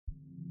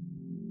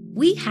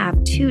We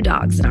have two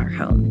dogs in our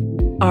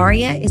home.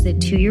 Aria is a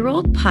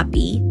 2-year-old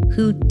puppy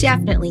who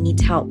definitely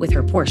needs help with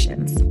her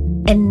portions.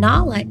 And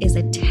Nala is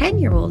a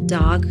 10-year-old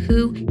dog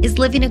who is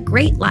living a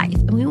great life,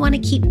 and we want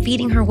to keep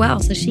feeding her well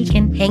so she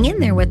can hang in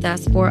there with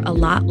us for a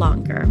lot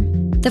longer.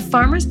 The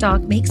Farmer's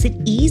Dog makes it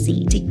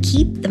easy to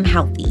keep them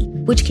healthy,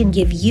 which can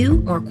give you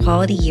more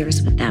quality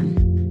years with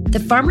them. The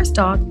Farmer's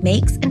Dog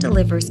makes and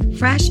delivers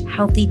fresh,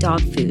 healthy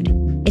dog food.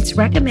 It's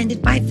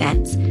recommended by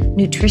vets,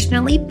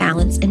 nutritionally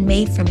balanced and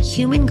made from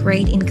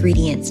human-grade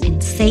ingredients in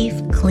safe,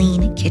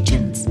 clean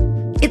kitchens.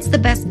 It's the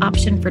best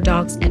option for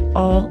dogs at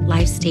all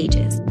life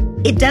stages.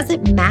 It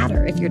doesn't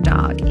matter if your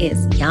dog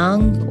is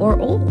young or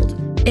old.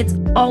 It's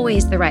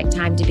always the right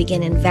time to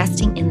begin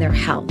investing in their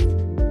health,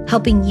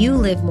 helping you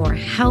live more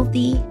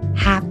healthy,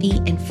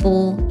 happy, and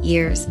full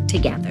years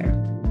together.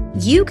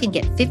 You can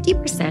get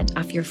 50%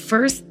 off your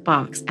first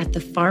box at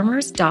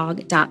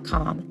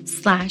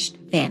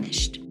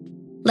thefarmersdog.com/vanished.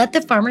 Let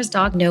the Farmer's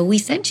Dog know we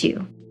sent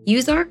you.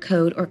 Use our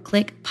code or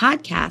click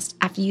podcast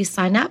after you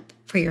sign up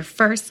for your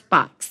first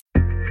box.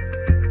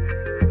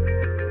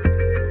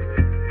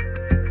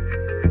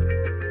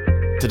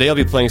 Today I'll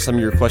be playing some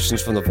of your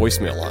questions from the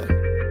voicemail line.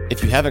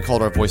 If you haven't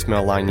called our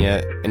voicemail line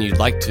yet and you'd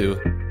like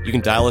to, you can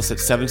dial us at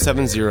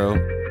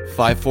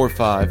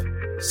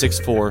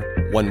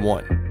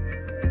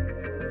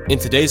 770-545-6411. In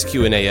today's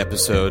Q&A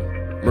episode,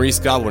 Maurice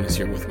Godwin is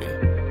here with me,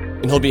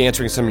 and he'll be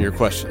answering some of your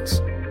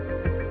questions.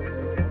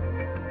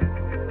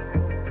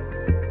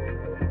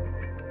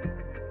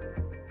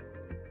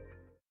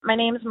 My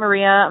name is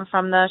Maria. I'm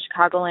from the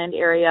Chicagoland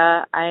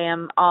area. I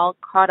am all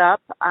caught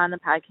up on the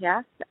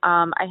podcast.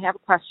 I have a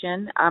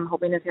question. I'm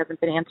hoping this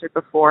hasn't been answered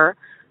before,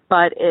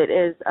 but it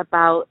is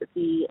about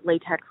the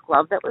latex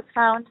glove that was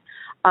found.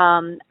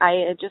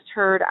 I had just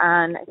heard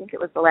on, I think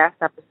it was the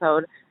last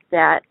episode,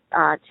 that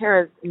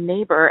Tara's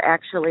neighbor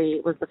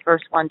actually was the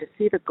first one to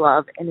see the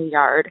glove in the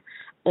yard,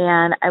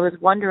 and I was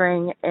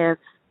wondering if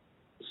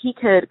he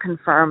could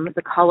confirm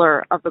the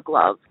color of the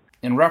glove.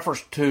 In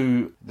reference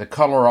to the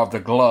color of the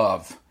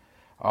glove,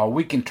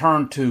 we can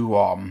turn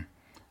to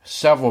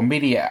several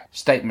media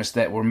statements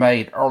that were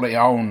made early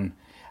on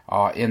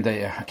in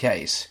the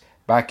case,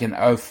 back in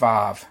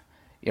 2005.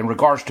 In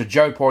regards to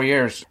Joe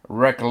Poirier's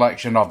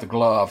recollection of the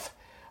glove,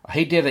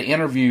 he did an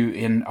interview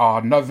in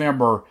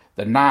November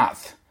the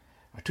 9th,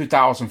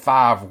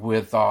 2005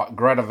 with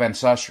Greta Van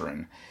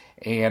Susteren.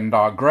 And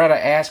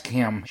Greta asked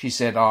him, she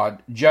said,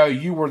 Joe,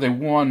 you were the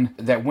one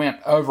that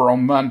went over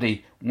on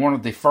Monday, one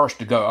of the first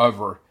to go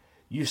over.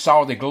 You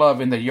saw the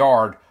glove in the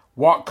yard.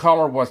 What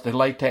color was the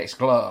latex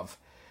glove?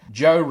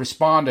 Joe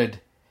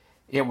responded,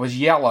 it was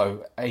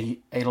yellow, a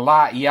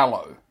light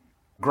yellow.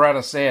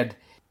 Greta said,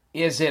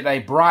 is it a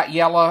bright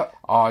yellow?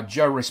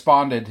 Joe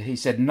responded, he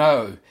said,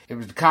 no. It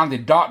was the kind the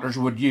doctors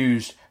would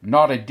use,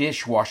 not a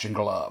dishwashing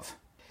glove.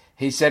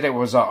 He said it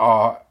was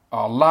a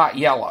light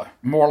yellow,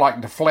 more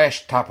like the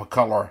flesh type of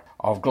color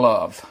of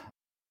glove.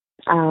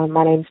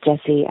 My name's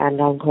Jessie, and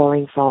I'm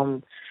calling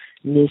from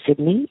New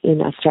Sydney in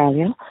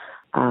Australia.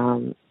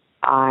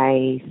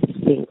 I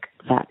think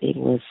that it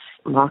was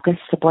Marcus,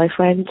 the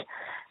boyfriend,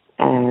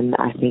 and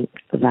I think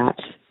that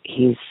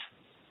his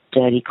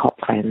dirty cop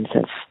friends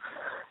have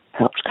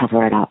helped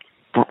cover it up.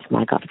 That's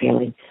my gut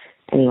feeling.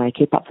 Anyway,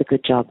 keep up the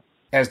good job.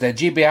 As the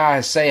GBI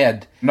has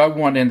said, no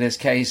one in this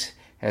case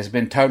has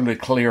been totally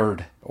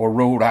cleared or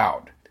ruled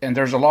out. And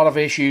there's a lot of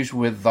issues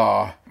with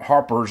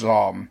Harper's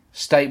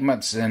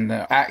statements and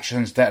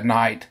actions that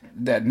night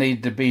that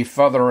need to be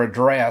further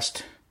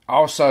addressed.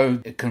 Also,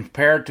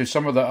 compared to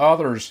some of the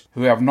others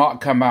who have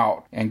not come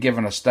out and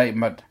given a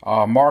statement,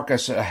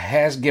 Marcus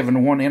has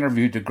given one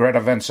interview to Greta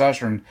Van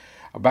Susteren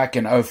back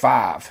in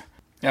 2005.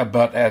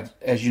 But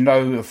as you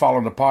know,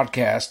 following the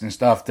podcast and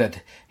stuff,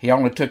 that he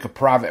only took a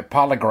private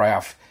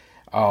polygraph,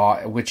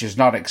 which is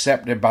not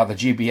accepted by the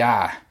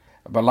GBI.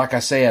 But like I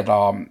said,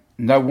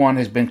 no one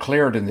has been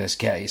cleared in this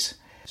case.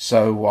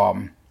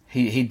 So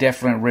he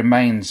definitely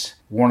remains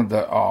one of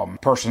the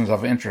persons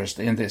of interest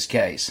in this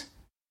case.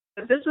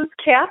 This is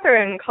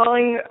Catherine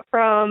calling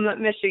from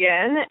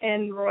Michigan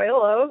in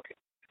Royal Oak.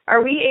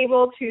 Are we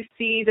able to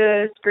see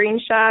the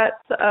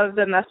screenshots of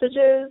the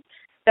messages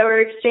that were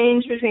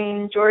exchanged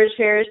between George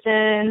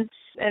Harrison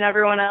and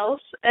everyone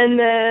else? And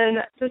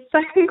then the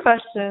second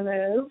question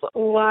is,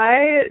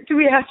 why do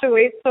we have to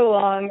wait so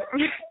long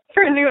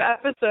for new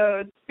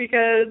episodes?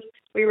 Because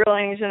we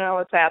really need to know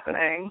what's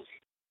happening.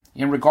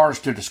 In regards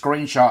to the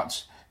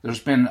screenshots, there's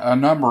been a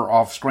number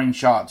of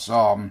screenshots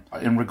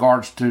in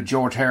regards to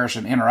George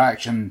Harrison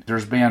interaction.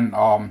 There's been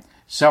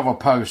several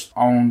posts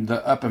on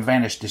the Up and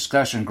Vanish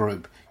discussion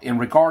group. In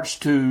regards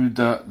to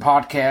the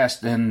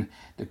podcast and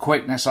the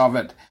quickness of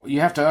it, you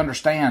have to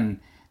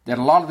understand that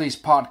a lot of these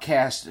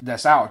podcasts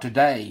that's out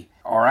today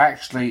are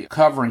actually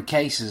covering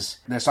cases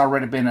that's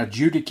already been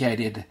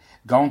adjudicated,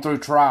 gone through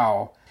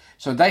trial.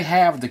 So they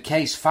have the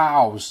case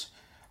files,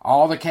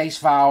 all the case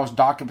files,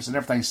 documents, and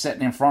everything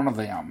sitting in front of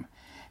them.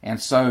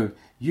 And so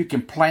you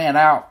can plan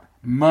out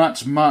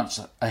months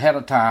ahead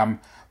of time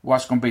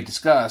what's going to be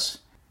discussed.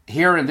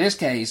 Here in this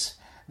case,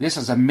 this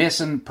is a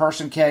missing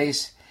person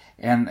case,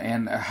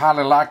 and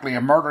highly likely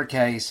a murder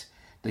case.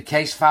 The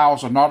case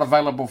files are not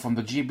available from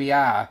the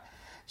GBI.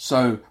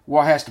 So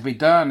what has to be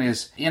done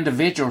is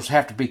individuals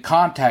have to be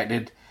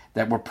contacted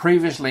that were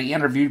previously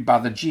interviewed by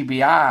the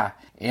GBI,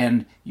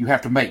 and you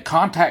have to make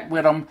contact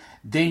with them.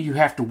 Then you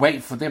have to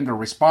wait for them to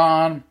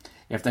respond.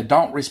 If they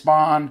don't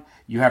respond,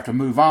 you have to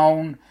move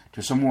on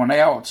to someone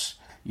else.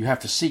 You have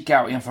to seek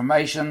out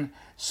information.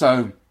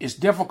 So it's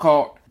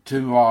difficult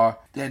to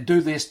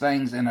do these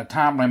things in a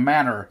timely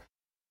manner.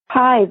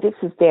 Hi, this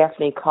is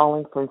Daphne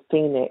calling from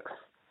Phoenix.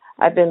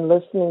 I've been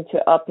listening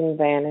to Up and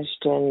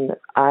Vanished, and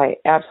I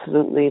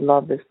absolutely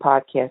love this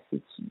podcast.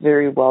 It's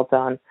very well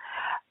done.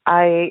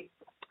 I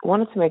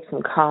wanted to make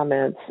some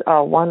comments.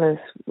 One is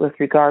with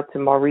regard to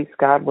Maurice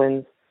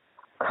Godwin's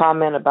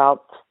comment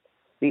about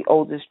the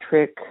oldest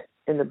trick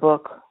in the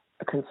book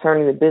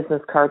concerning the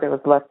business card that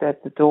was left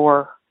at the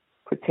door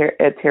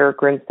at Tara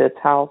Grinstead's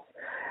house.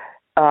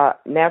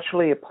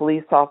 Naturally, a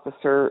police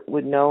officer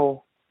would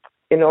know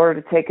in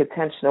order to take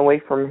attention away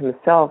from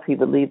himself, he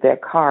would leave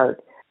that card.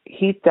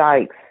 Heath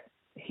Dykes,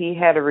 he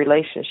had a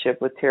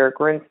relationship with Tara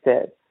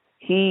Grinstead.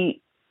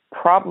 He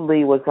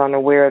probably was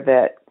unaware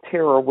that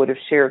Tara would have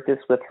shared this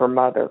with her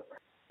mother.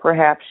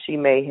 Perhaps she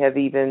may have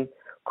even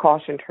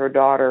cautioned her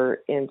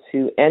daughter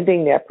into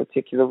ending that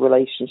particular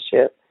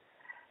relationship,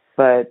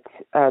 but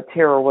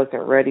Tara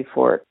wasn't ready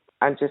for it.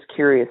 I'm just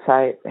curious.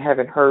 I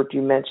haven't heard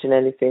you mention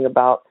anything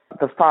about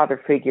the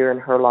father figure in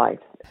her life.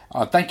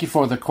 Thank you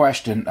for the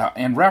question.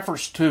 In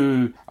reference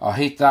to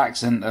Heath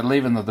Dykes and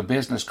leaving the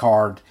business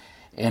card,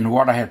 and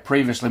what I had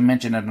previously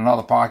mentioned in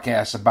another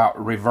podcast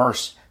about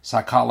reverse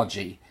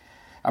psychology.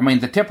 I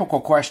mean, the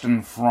typical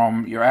question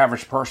from your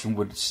average person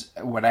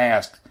would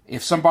ask,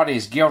 if somebody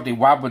is guilty,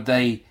 why would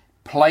they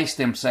place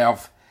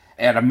themselves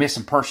at a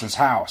missing person's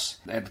house,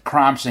 at the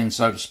crime scene,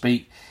 so to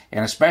speak,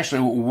 and especially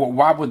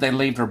why would they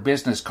leave their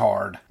business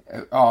card?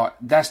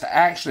 That's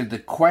actually the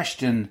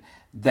question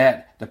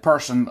that the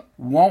person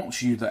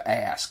wants you to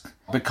ask,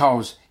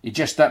 because it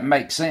just doesn't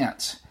make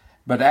sense.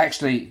 But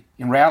actually,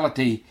 in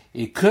reality,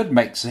 it could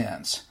make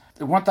sense.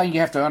 The one thing you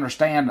have to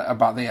understand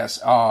about this,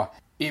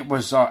 it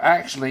was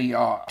actually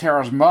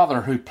Tara's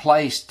mother who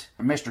placed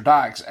Mr.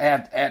 Dykes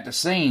at the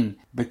scene,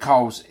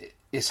 because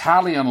it's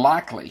highly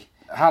unlikely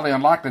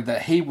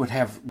that he would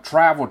have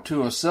traveled to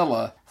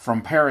Ocilla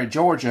from Perry,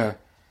 Georgia,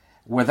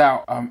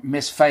 without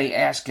Miss Fay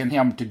asking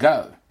him to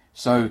go.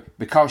 So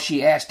because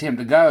she asked him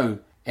to go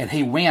and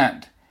he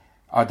went,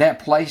 that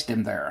placed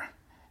him there.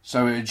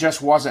 So it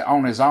just wasn't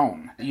on his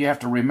own. You have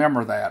to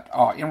remember that.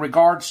 In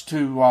regards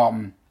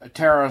to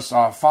Tara's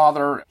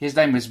father, his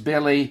name is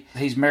Billy.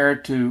 He's been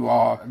married to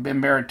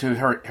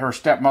her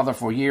stepmother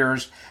for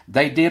years.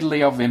 They did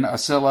live in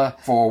Ocilla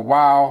for a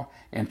while,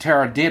 and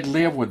Tara did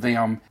live with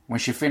them when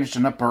she finished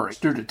up her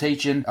student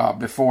teaching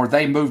before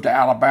they moved to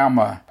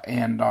Alabama,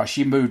 and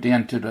she moved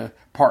into the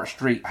Park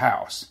Street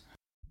house.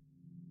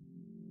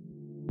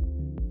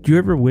 Do you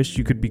ever wish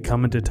you could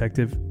become a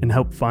detective and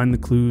help find the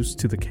clues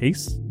to the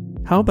case?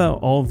 How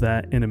about all of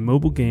that in a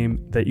mobile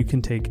game that you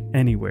can take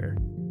anywhere?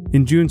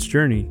 In June's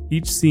Journey,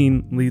 each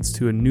scene leads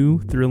to a new,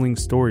 thrilling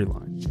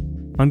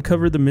storyline.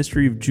 Uncover the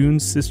mystery of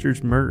June's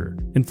sister's murder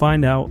and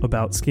find out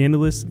about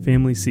scandalous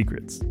family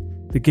secrets.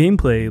 The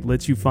gameplay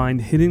lets you find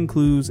hidden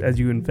clues as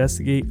you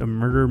investigate a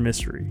murder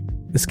mystery.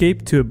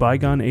 Escape to a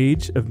bygone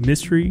age of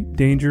mystery,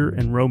 danger,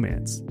 and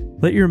romance.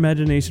 Let your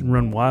imagination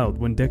run wild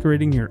when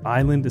decorating your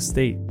island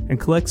estate, and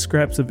collect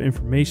scraps of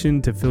information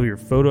to fill your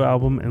photo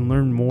album and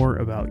learn more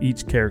about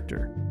each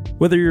character.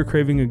 Whether you're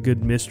craving a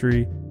good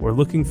mystery or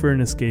looking for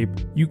an escape,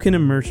 you can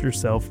immerse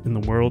yourself in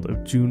the world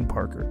of June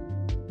Parker.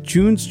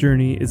 June's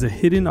Journey is a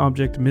hidden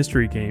object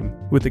mystery game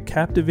with a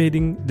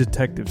captivating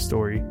detective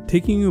story,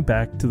 taking you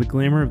back to the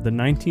glamour of the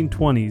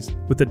 1920s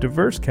with a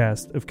diverse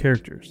cast of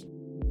characters.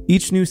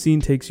 Each new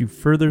scene takes you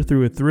further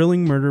through a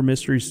thrilling murder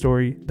mystery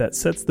story that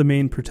sets the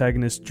main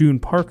protagonist, June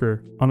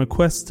Parker, on a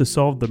quest to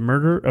solve the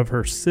murder of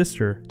her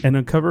sister and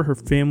uncover her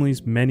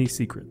family's many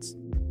secrets.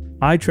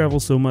 I travel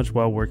so much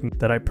while working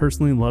that I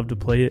personally love to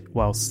play it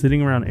while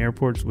sitting around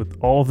airports with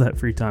all of that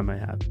free time I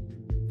have.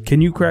 Can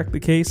you crack the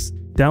case?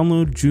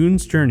 Download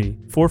June's Journey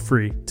for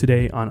free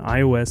today on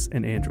iOS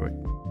and Android.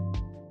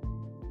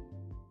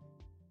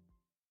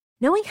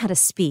 Knowing how to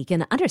speak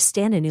and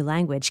understand a new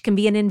language can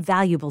be an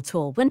invaluable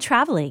tool when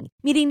traveling,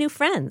 meeting new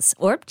friends,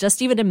 or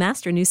just even to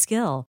master a new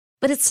skill.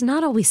 But it's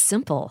not always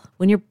simple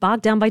when you're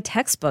bogged down by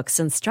textbooks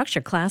and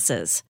structured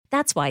classes.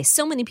 That's why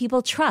so many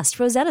people trust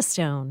Rosetta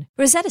Stone.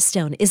 Rosetta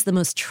Stone is the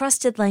most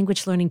trusted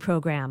language learning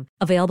program,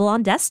 available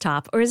on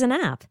desktop or as an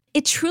app.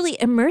 It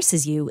truly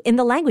immerses you in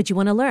the language you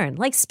want to learn,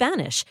 like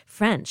Spanish,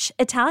 French,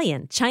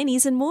 Italian,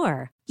 Chinese, and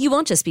more. You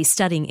won't just be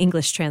studying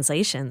English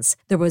translations.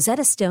 The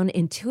Rosetta Stone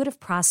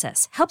intuitive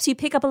process helps you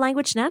pick up a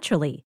language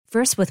naturally,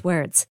 first with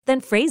words,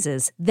 then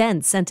phrases,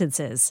 then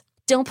sentences.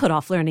 Don't put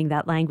off learning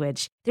that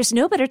language. There's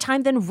no better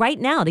time than right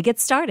now to get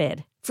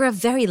started. For a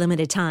very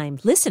limited time,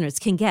 listeners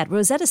can get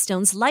Rosetta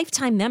Stone's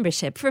lifetime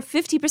membership for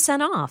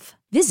 50% off.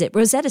 Visit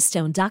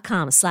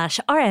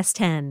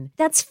rosettastone.com/rs10.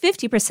 That's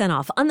 50%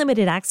 off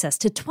unlimited access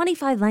to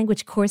 25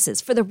 language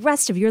courses for the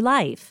rest of your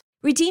life.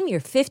 Redeem your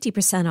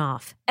 50%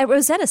 off at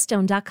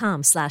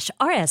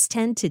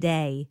rosettastone.com/rs10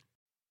 today.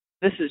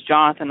 This is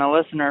Jonathan, a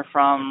listener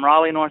from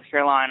Raleigh, North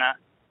Carolina.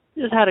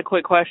 Just had a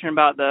quick question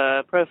about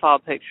the profile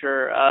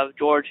picture of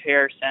George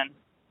Harrison.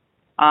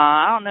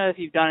 I don't know if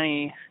you've done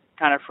any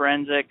kind of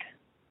forensic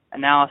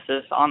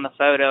analysis on the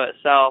photo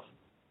itself,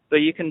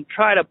 but you can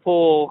try to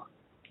pull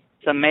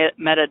some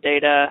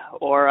metadata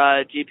or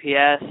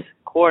GPS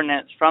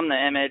coordinates from the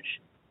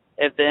image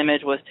if the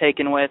image was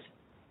taken with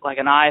like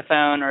an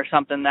iPhone or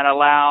something that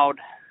allowed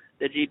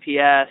the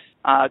GPS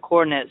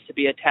coordinates to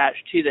be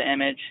attached to the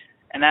image,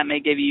 and that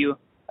may give you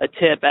a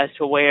tip as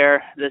to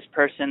where this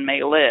person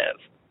may live.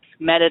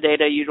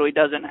 Metadata usually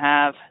doesn't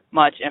have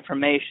much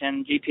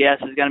information.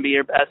 GPS is going to be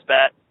your best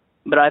bet,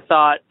 but I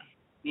thought,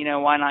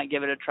 why not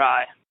give it a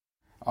try?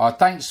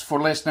 Thanks for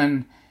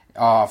listening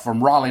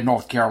from Raleigh,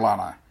 North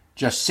Carolina,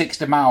 just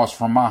 60 miles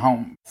from my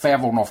home,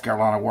 Fayetteville, North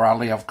Carolina, where I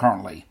live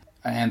currently.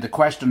 And the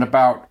question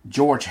about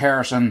George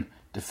Harrison,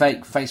 the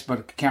fake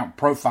Facebook account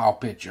profile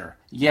picture.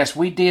 Yes,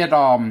 we did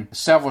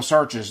several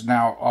searches.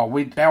 Now,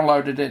 we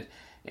downloaded it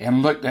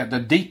and looked at the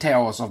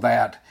details of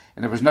that,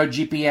 and there was no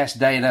GPS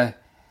data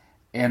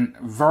and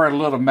very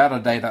little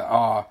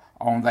metadata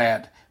on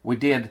that. We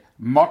did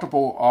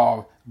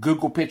multiple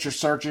Google picture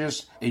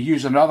searches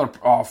using other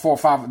 4 or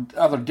 5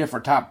 other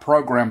different type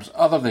programs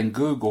other than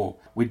Google.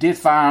 We did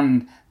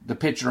find the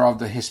picture of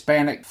the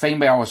Hispanic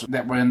females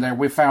that were in there.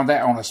 We found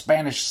that on a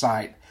Spanish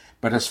site.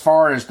 But as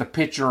far as the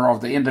picture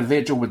of the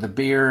individual with the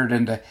beard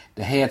and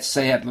the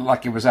headset,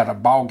 like it was at a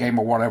ball game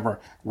or whatever,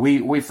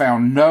 we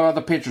found no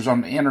other pictures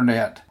on the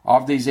internet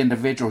of these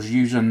individuals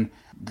using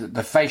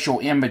the facial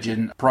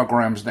imaging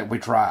programs that we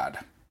tried.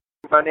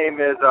 My name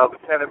is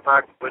Lieutenant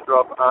Mike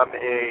Woodruff. I'm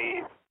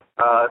a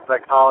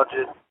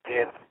psychologist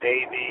in the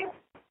Navy.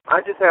 I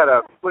just had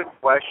a quick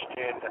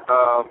question.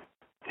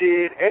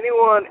 Did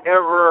anyone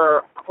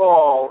ever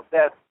call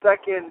that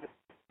second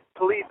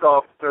police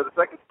officer, the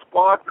second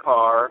squad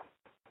car,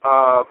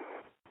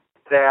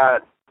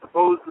 that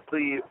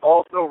supposedly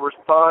also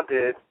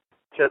responded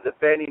to the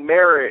Benny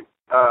Merritt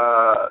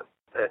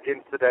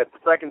incident, the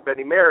second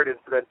Benny Merritt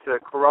incident, to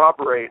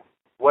corroborate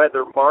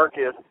whether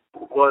Marcus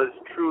was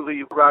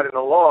truly riding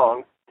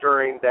along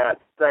during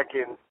that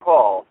second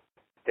call?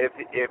 If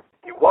he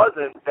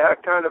wasn't,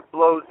 that kind of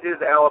blows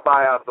his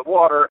alibi out of the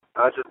water.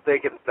 I was just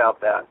thinking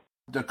about that.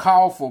 The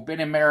call for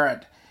Benny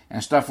Merritt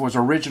and stuff was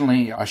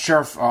originally a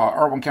sheriff,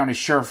 Irwin County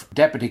Sheriff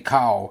deputy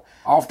call.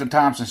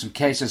 Oftentimes in some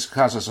cases,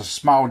 because it's a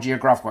small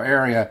geographical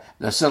area,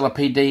 the Scylla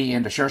PD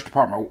and the Sheriff's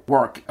Department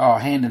work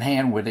hand in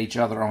hand with each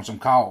other on some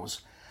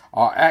calls.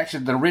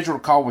 Actually, the original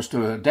call was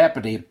to a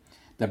deputy.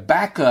 The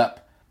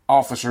backup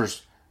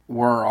officers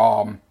were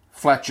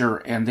Fletcher,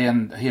 and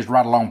then his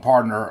ride-along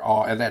partner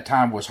at that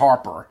time was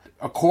Harper.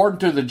 According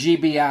to the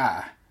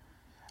GBI,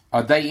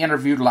 they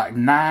interviewed like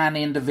 9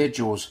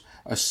 individuals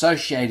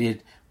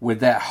associated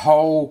with that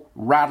whole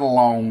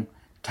ride-along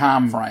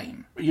time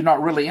frame. You're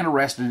not really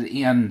interested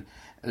in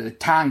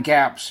time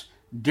gaps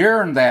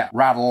during that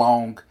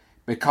ride-along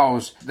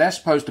because that's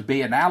supposed to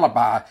be an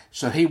alibi,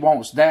 so he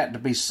wants that to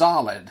be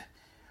solid.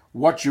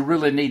 What you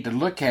really need to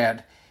look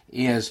at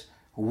is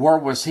where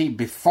was he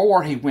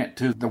before he went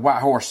to the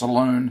White Horse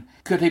Saloon?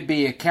 Could he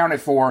be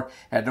accounted for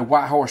at the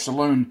White Horse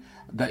Saloon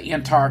the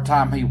entire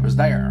time he was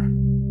there?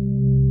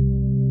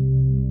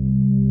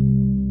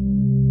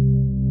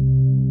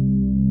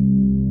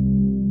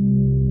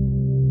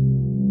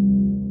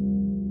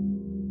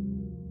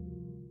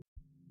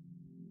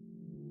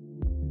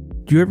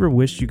 Do you ever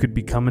wish you could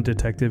become a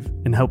detective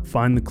and help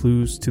find the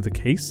clues to the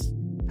case?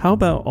 How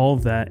about all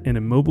of that in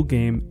a mobile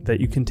game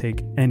that you can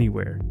take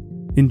anywhere?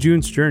 In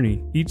June's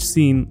Journey, each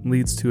scene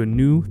leads to a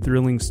new,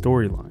 thrilling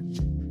storyline.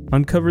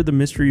 Uncover the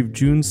mystery of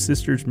June's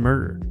sister's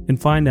murder and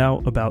find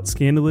out about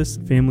scandalous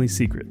family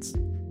secrets.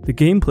 The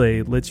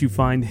gameplay lets you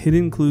find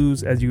hidden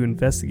clues as you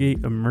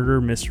investigate a murder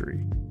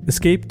mystery.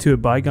 Escape to a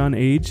bygone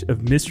age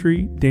of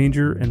mystery,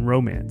 danger, and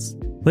romance.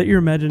 Let your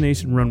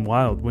imagination run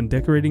wild when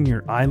decorating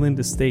your island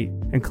estate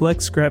and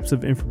collect scraps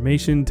of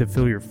information to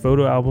fill your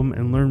photo album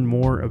and learn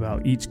more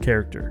about each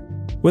character.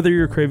 Whether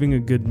you're craving a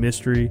good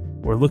mystery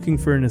or looking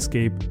for an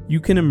escape, you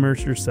can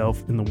immerse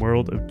yourself in the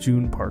world of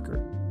June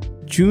Parker.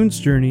 June's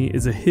Journey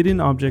is a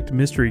hidden object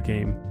mystery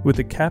game with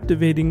a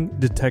captivating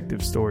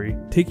detective story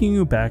taking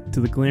you back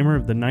to the glamour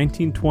of the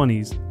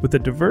 1920s with a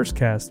diverse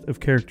cast of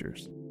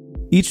characters.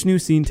 Each new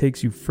scene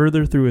takes you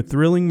further through a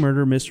thrilling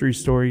murder mystery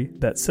story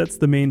that sets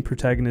the main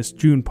protagonist,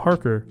 June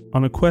Parker,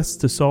 on a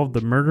quest to solve the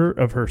murder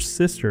of her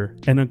sister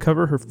and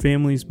uncover her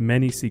family's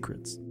many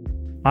secrets.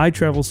 I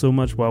travel so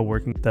much while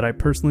working that I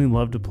personally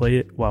love to play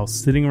it while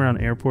sitting around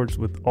airports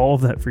with all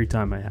that free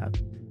time I have.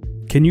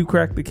 Can you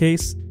crack the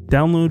case?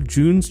 Download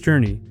June's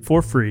Journey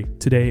for free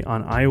today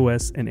on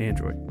iOS and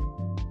Android.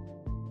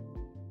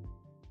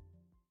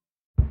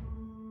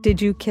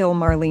 Did you kill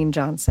Marlene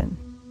Johnson?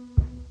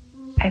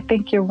 I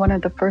think you're one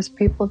of the first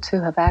people to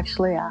have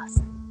actually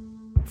asked.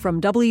 From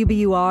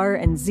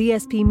WBUR and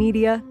ZSP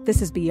Media,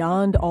 this is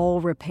Beyond All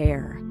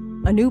Repair.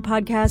 a new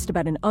podcast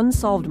about an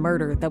unsolved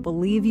murder that will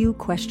leave you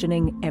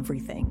questioning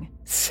everything.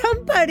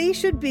 Somebody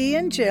should be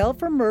in jail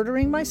for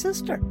murdering my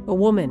sister. A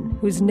woman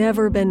who's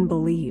never been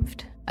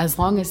believed. As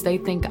long as they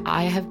think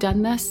I have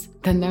done this,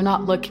 then they're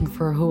not looking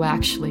for who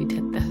actually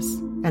did this.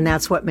 And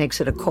that's what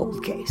makes it a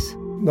cold case.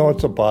 No,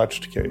 it's a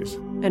botched case.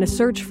 And a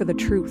search for the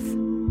truth,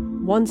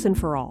 once and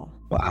for all.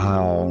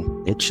 Wow,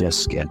 it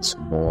just gets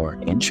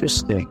more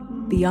interesting.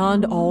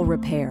 Beyond All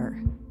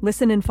Repair.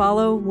 Listen and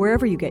follow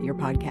wherever you get your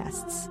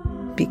podcasts.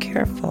 Be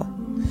careful.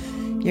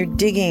 You're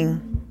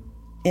digging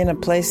in a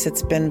place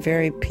that's been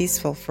very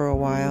peaceful for a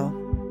while.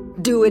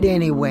 Do it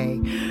anyway.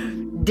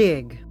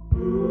 Dig.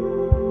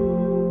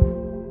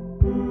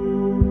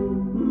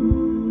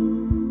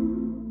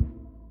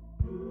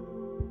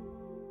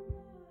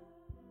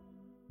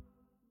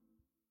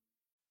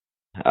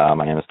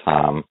 My name is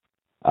Tom.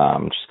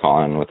 Just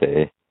calling with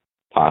a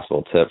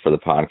possible tip for the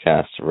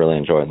podcast. Really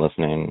enjoyed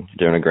listening.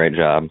 Doing a great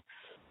job.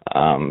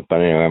 But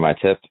anyway, my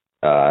tip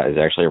is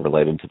actually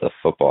related to the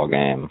football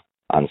game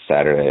on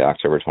Saturday,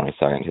 October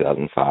 22nd,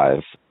 2005.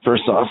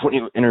 First off, when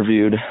you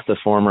interviewed the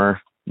former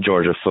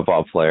Georgia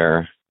football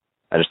player,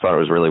 I just thought it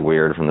was really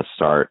weird from the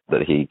start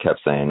that he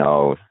kept saying,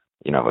 oh,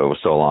 you know, it was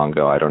so long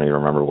ago, I don't even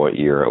remember what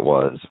year it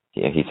was.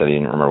 He said he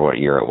didn't remember what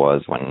year it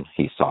was when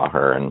he saw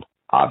her, and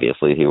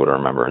obviously he would have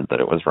remembered that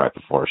it was right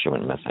before she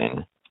went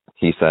missing.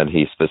 He said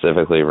he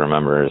specifically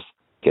remembers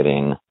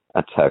getting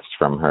a text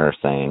from her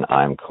saying,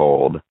 I'm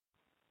cold,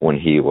 when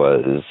he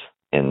was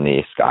in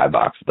the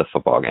skybox of the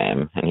football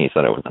game, and he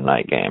said it was a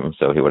night game,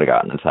 so he would have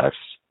gotten a text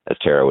as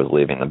Tara was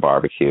leaving the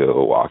barbecue,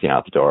 walking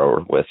out the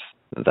door with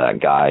that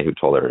guy who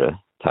told her to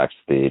text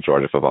the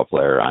Georgia football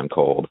player, I'm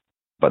cold.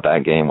 But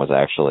that game was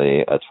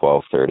actually a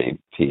 12:30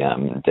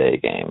 p.m. day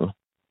game,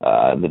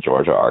 the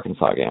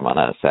Georgia-Arkansas game on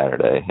that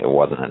Saturday. It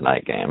wasn't a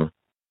night game.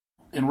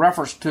 In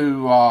reference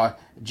to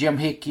Jim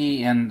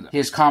Hickey and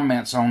his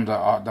comments on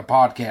the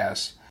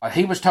podcast,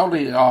 he was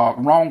totally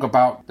wrong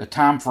about the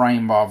time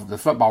frame of the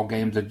football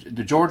game. The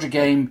Georgia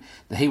game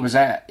that he was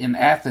at in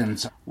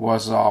Athens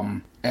was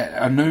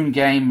a noon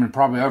game and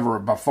probably over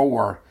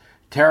before.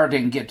 Tara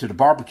didn't get to the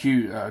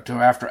barbecue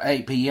till after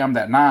 8 p.m.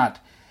 that night,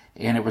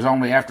 and it was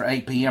only after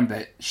 8 p.m.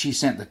 that she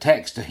sent the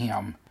text to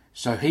him.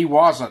 So he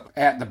wasn't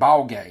at the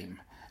ball game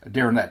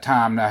during that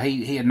time. Now,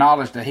 he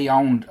acknowledged that he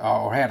owned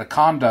or had a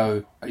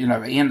condo, in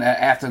the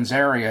Athens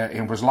area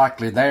and was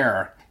likely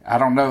there. I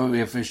don't know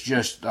if it's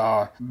just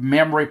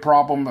memory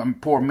problem,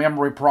 poor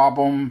memory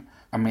problem.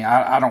 I mean,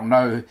 I don't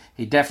know.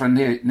 He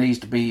definitely needs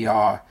to be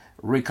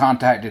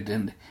recontacted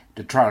and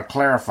to try to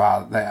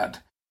clarify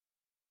that.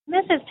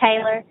 This is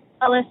Taylor,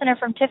 a listener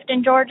from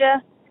Tifton,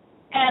 Georgia.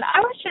 And I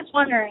was just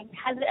wondering,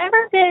 has it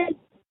ever been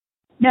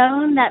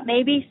known that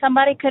maybe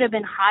somebody could have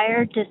been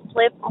hired to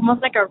slip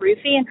almost like a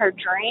roofie in her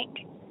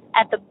drink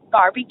at the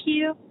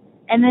barbecue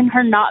and then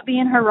her not be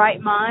in her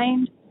right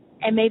mind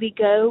and maybe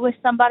go with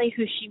somebody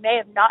who she may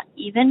have not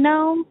even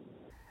known?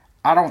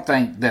 I don't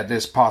think that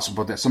it's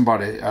possible that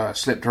somebody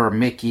slipped her a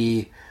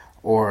Mickey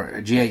or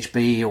a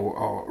GHB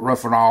or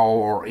Rufinol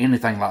or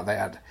anything like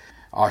that.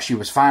 She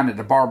was fine at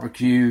the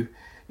barbecue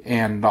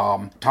and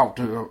talked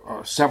to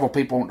several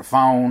people on the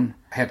phone,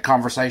 had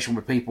conversation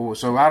with people.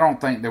 So I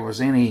don't think there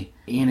was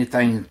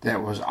anything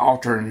that was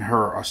altering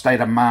her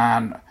state of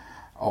mind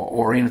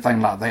or anything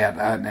like that.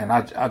 And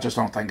I just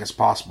don't think it's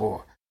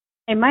possible.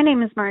 Hey, my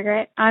name is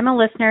Margaret. I'm a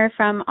listener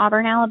from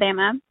Auburn,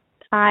 Alabama.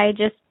 I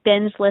just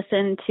binge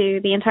listened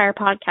to the entire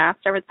podcast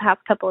over the past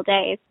couple of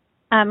days.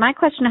 My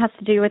question has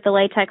to do with the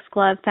latex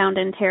glove found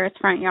in Tara's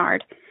front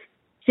yard.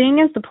 Seeing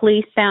as the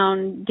police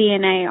found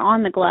DNA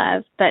on the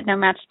glove, but no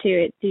match to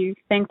it, do you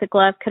think the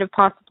glove could have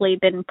possibly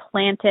been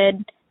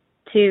planted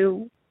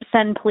to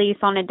send police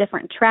on a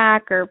different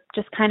track or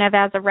just kind of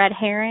as a red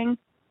herring?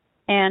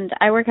 And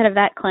I work at a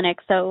vet clinic,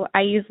 so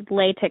I use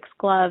latex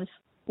gloves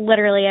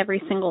literally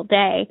every single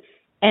day,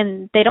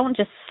 and they don't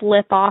just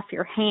slip off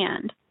your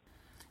hand.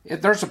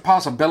 There's a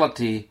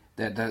possibility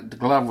that the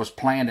glove was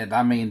planted.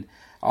 I mean,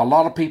 a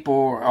lot of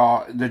people,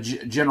 the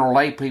general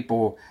lay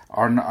people,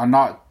 are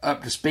not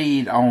up to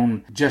speed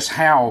on just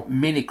how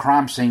many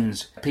crime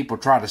scenes people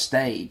try to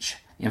stage.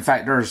 In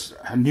fact, there's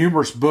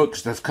numerous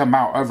books that's come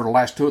out over the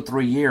last 2 or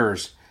 3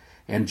 years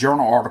and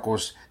journal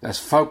articles that's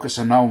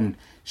focusing on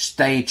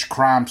staged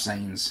crime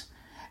scenes.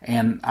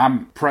 And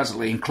I'm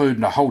presently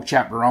including a whole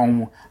chapter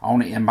on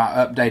it in my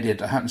updated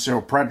Hunting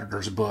Serial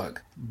Predators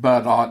book.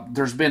 But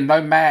there's been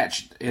no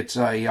match. It's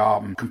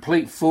a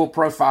complete full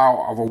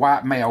profile of a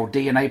white male,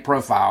 DNA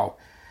profile.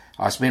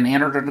 It's been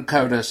entered in the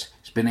CODIS.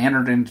 It's been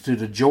entered into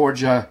the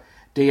Georgia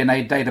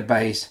DNA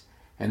database,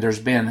 and there's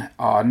been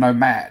no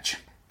match.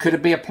 Could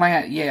it be a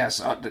plant? Yes.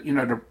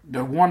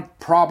 The one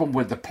problem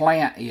with the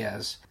plant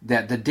is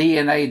that the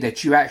DNA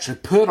that you actually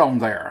put on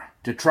there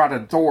to try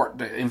to thwart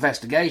the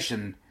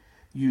investigation,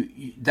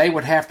 they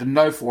would have to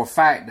know for a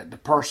fact that the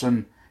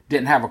person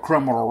didn't have a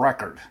criminal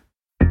record.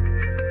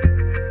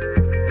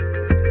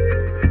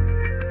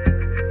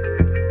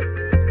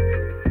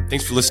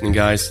 Thanks for listening,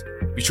 guys.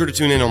 Be sure to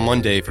tune in on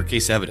Monday for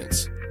Case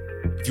Evidence.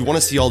 If you want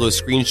to see all those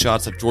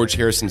screenshots of George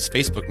Harrison's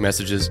Facebook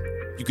messages,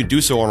 you you can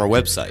do so on our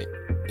website,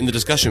 in the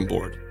discussion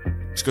board.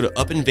 Just go to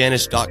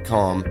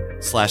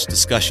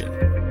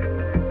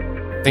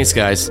upandvanish.com/discussion. Thanks,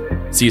 guys.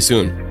 See you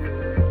soon.